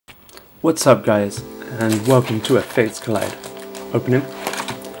What's up guys, and welcome to a Fates Collide opening.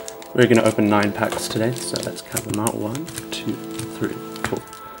 We're going to open 9 packs today, so let's count them out. 1, 2, 3, 4,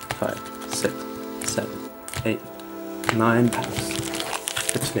 5, 6, 7, 8, 9 packs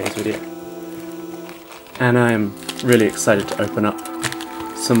for today's video. And I am really excited to open up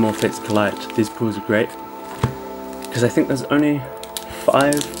some more Fates Collide. These pools are great, because I think there's only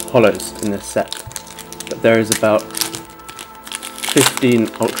 5 holos in this set, but there is about 15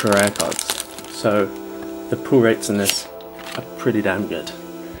 ultra rare cards, so the pool rates in this are pretty damn good.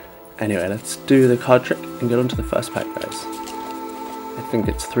 Anyway, let's do the card trick and get on to the first pack, guys. I think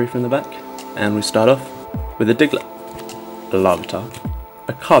it's 3 from the back, and we start off with a Diglett, a Larvitar,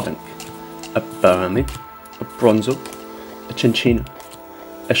 a Carbink, a Burmy, a Bronzor, a Chinchino,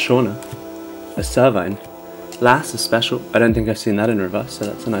 a Shauna, a Servine. Last is special, I don't think I've seen that in reverse, so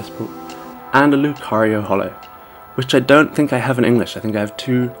that's a nice pool, and a Lucario holo, which I don't think I have in English. I think I have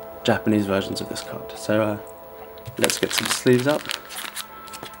 2 Japanese versions of this card. So let's get some sleeves up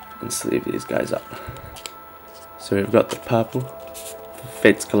and sleeve these guys up. So we've got the purple for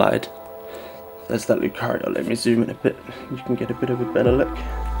Fates Collide. There's that Lucario. Let me zoom in a bit. You can get a bit of a better look.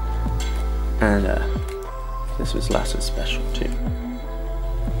 And this was last with special too.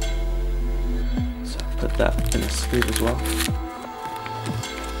 So I'll put that in a sleeve as well.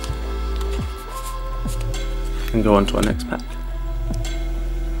 And go on to our next pack.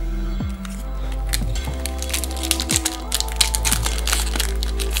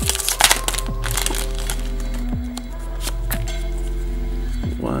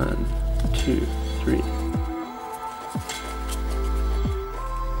 One, 2, 3.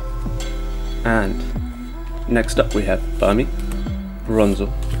 And next up we have Burmy, Bronzor,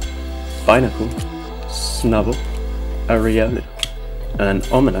 Binacle, Snubbull, a Riolu, an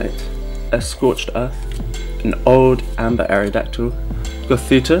Omanyte, a Scorched Earth, an old Amber Aerodactyl,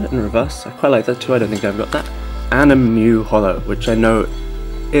 Gothita in reverse, I quite like that too, I don't think I've got that, and a Mew holo, which I know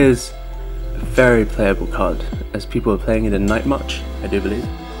is a very playable card, as people are playing it in Night March, I do believe.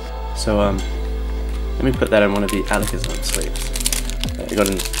 So let me put that in one of the Alakazam sleeves that I got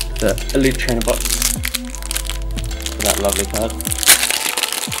in the Elite Trainer box for that lovely card.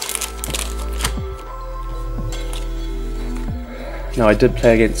 Now I did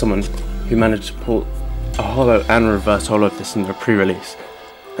play against someone who managed to pull a holo and reverse holo of this in their pre-release,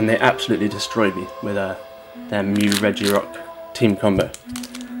 and they absolutely destroyed me with their Mew Regirock team combo.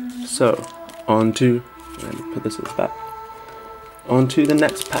 So on to, let me put this at the back, on to the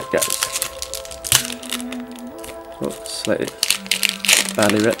next pack, guys. Oh, slightly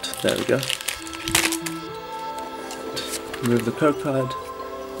badly ripped, there we go. Remove the code card.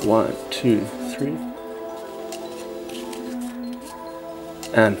 1, 2, 3.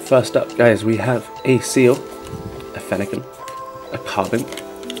 And first up, guys, we have a Seal, a Fennekin, a Carbink,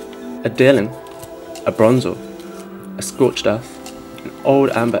 a Deerling, a Bronzor, a Scorched Earth, an old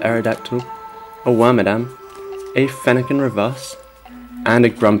Amber Aerodactyl, a Wormadam, a Fennekin reverse, and a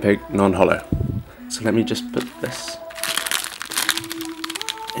Grumpig non-holo. So let me just put this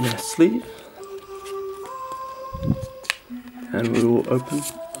in a sleeve, and we will open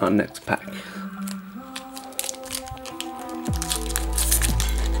our next pack.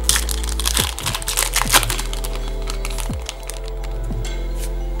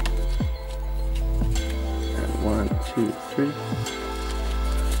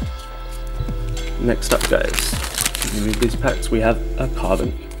 Next up, guys, remove these packs. We have a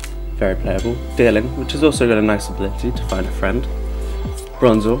Carbink, very playable, Deerling, which has also got a nice ability to find a friend,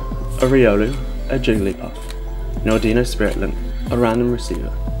 Bronzor, a Riolu, a Jigglypuff, an Ordino Spirit Link, a Random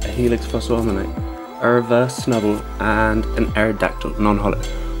Receiver, a Helix Fossil Omanyte, a Reverse Snubbull, and an Aerodactyl non-holo,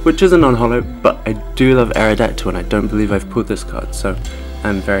 which is a non-holo, but I do love Aerodactyl and I don't believe I've pulled this card, so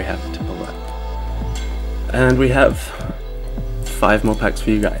I'm very happy to pull that. And we have 5 more packs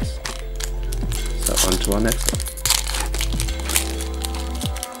for you guys. So on to our next one.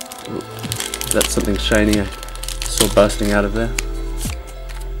 Ooh, that's something shiny I saw bursting out of there.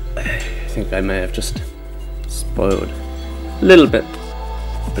 I think I may have just spoiled a little bit,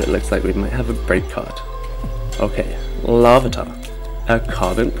 but it looks like we might have a break card. Okay, Larvitar, a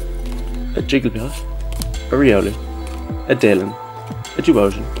Carbink, a Jigglypuff, a Riolu, a Deerling, a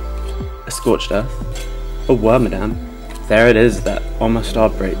Duosion, a Scorched Earth, a Wormadam. There it is, that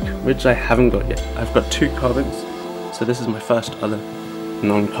Omastar break, which I haven't got yet. I've got 2 Carbinks, so this is my first other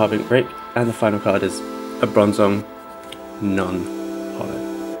non-Carbink break, and the final card is a Bronzong non-holo.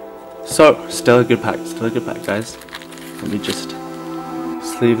 So, still a good pack, guys. Let me just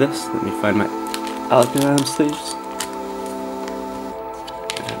sleeve this. Let me find my Alakazam sleeves.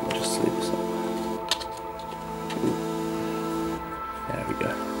 And we'll just sleeve this up. Ooh. There we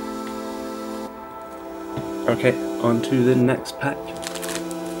go. Okay, on to the next pack.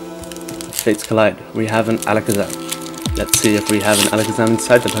 Fates Collide. We have an Alakazam. Let's see if we have an Alakazam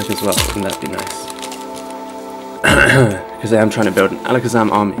inside the pack as well. Wouldn't that be nice? Because I am trying to build an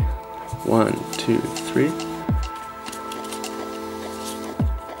Alakazam army. 1, 2, 3.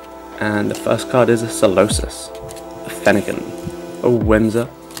 And the first card is a Solosis, a Fennekin, a Whimsir,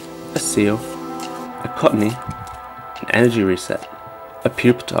 a Seal, a Cottonee, an Energy Reset, a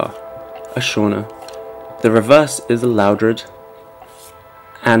Pupitar, a Shauna. The reverse is a Loudred,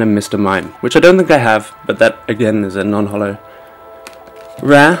 and a Mr. Mime, which I don't think I have, but that again is a non-holo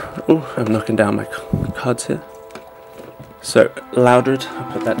rare. Oh, I'm knocking down my cards here. So, Loudred,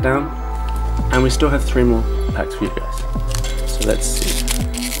 I'll put that down. And we still have 3 more packs for you guys. So let's see.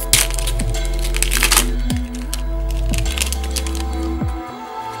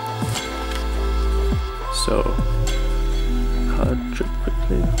 So, card trick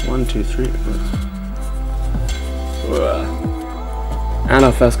quickly. 1, 2, 3. And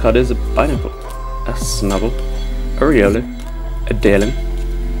our first card is a Binacle, a Snubbull, a Riolu, a Daylin,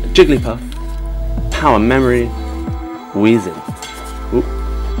 a Jigglypuff, Power Memory, Weezing,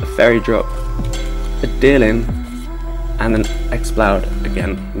 a Fairy Drop, a Daylin, and an Exploud,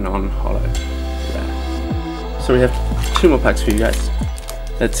 again non-holo rare. So we have 2 more packs for you guys.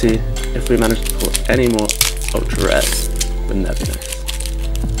 Let's see if we manage to pull any more ultra rares. Wouldn't that be nice?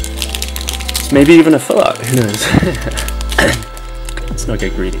 Maybe even a full art, who knows? Let's not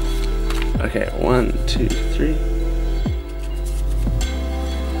get greedy. Okay, 1, 2, 3.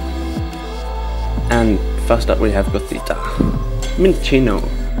 And first up we have Gothita, Minccino,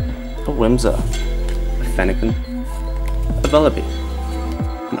 a Whimsir, a Fennekin, a Vullaby,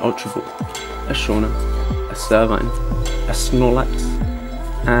 an Ultra Ball, a Shauna, a Servine, a Snorlax,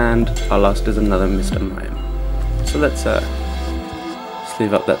 and our last is another Mr. Mime. So let's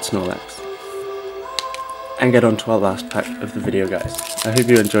sleeve up that Snorlax and get on to our last pack of the video, guys. I hope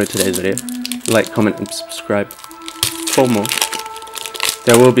you enjoyed today's video. Like, comment, and subscribe for more.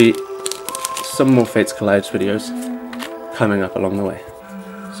 There will be some more Fates Collide videos coming up along the way.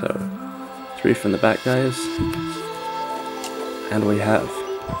 So, 3 from the back, guys. And we have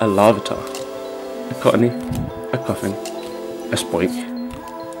a Larvitar, a Cottonee, a Koffing, a Spoink,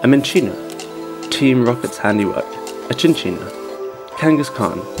 a Minccino, Team Rocket's Handiwork, a Chinchina,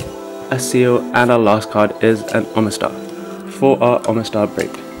 Kangaskhan, a Seal, and our last card is an Omastar for our Omastar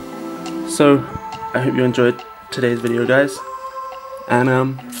break. So, I hope you enjoyed today's video, guys, and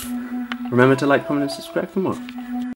remember to like, comment, and subscribe for more.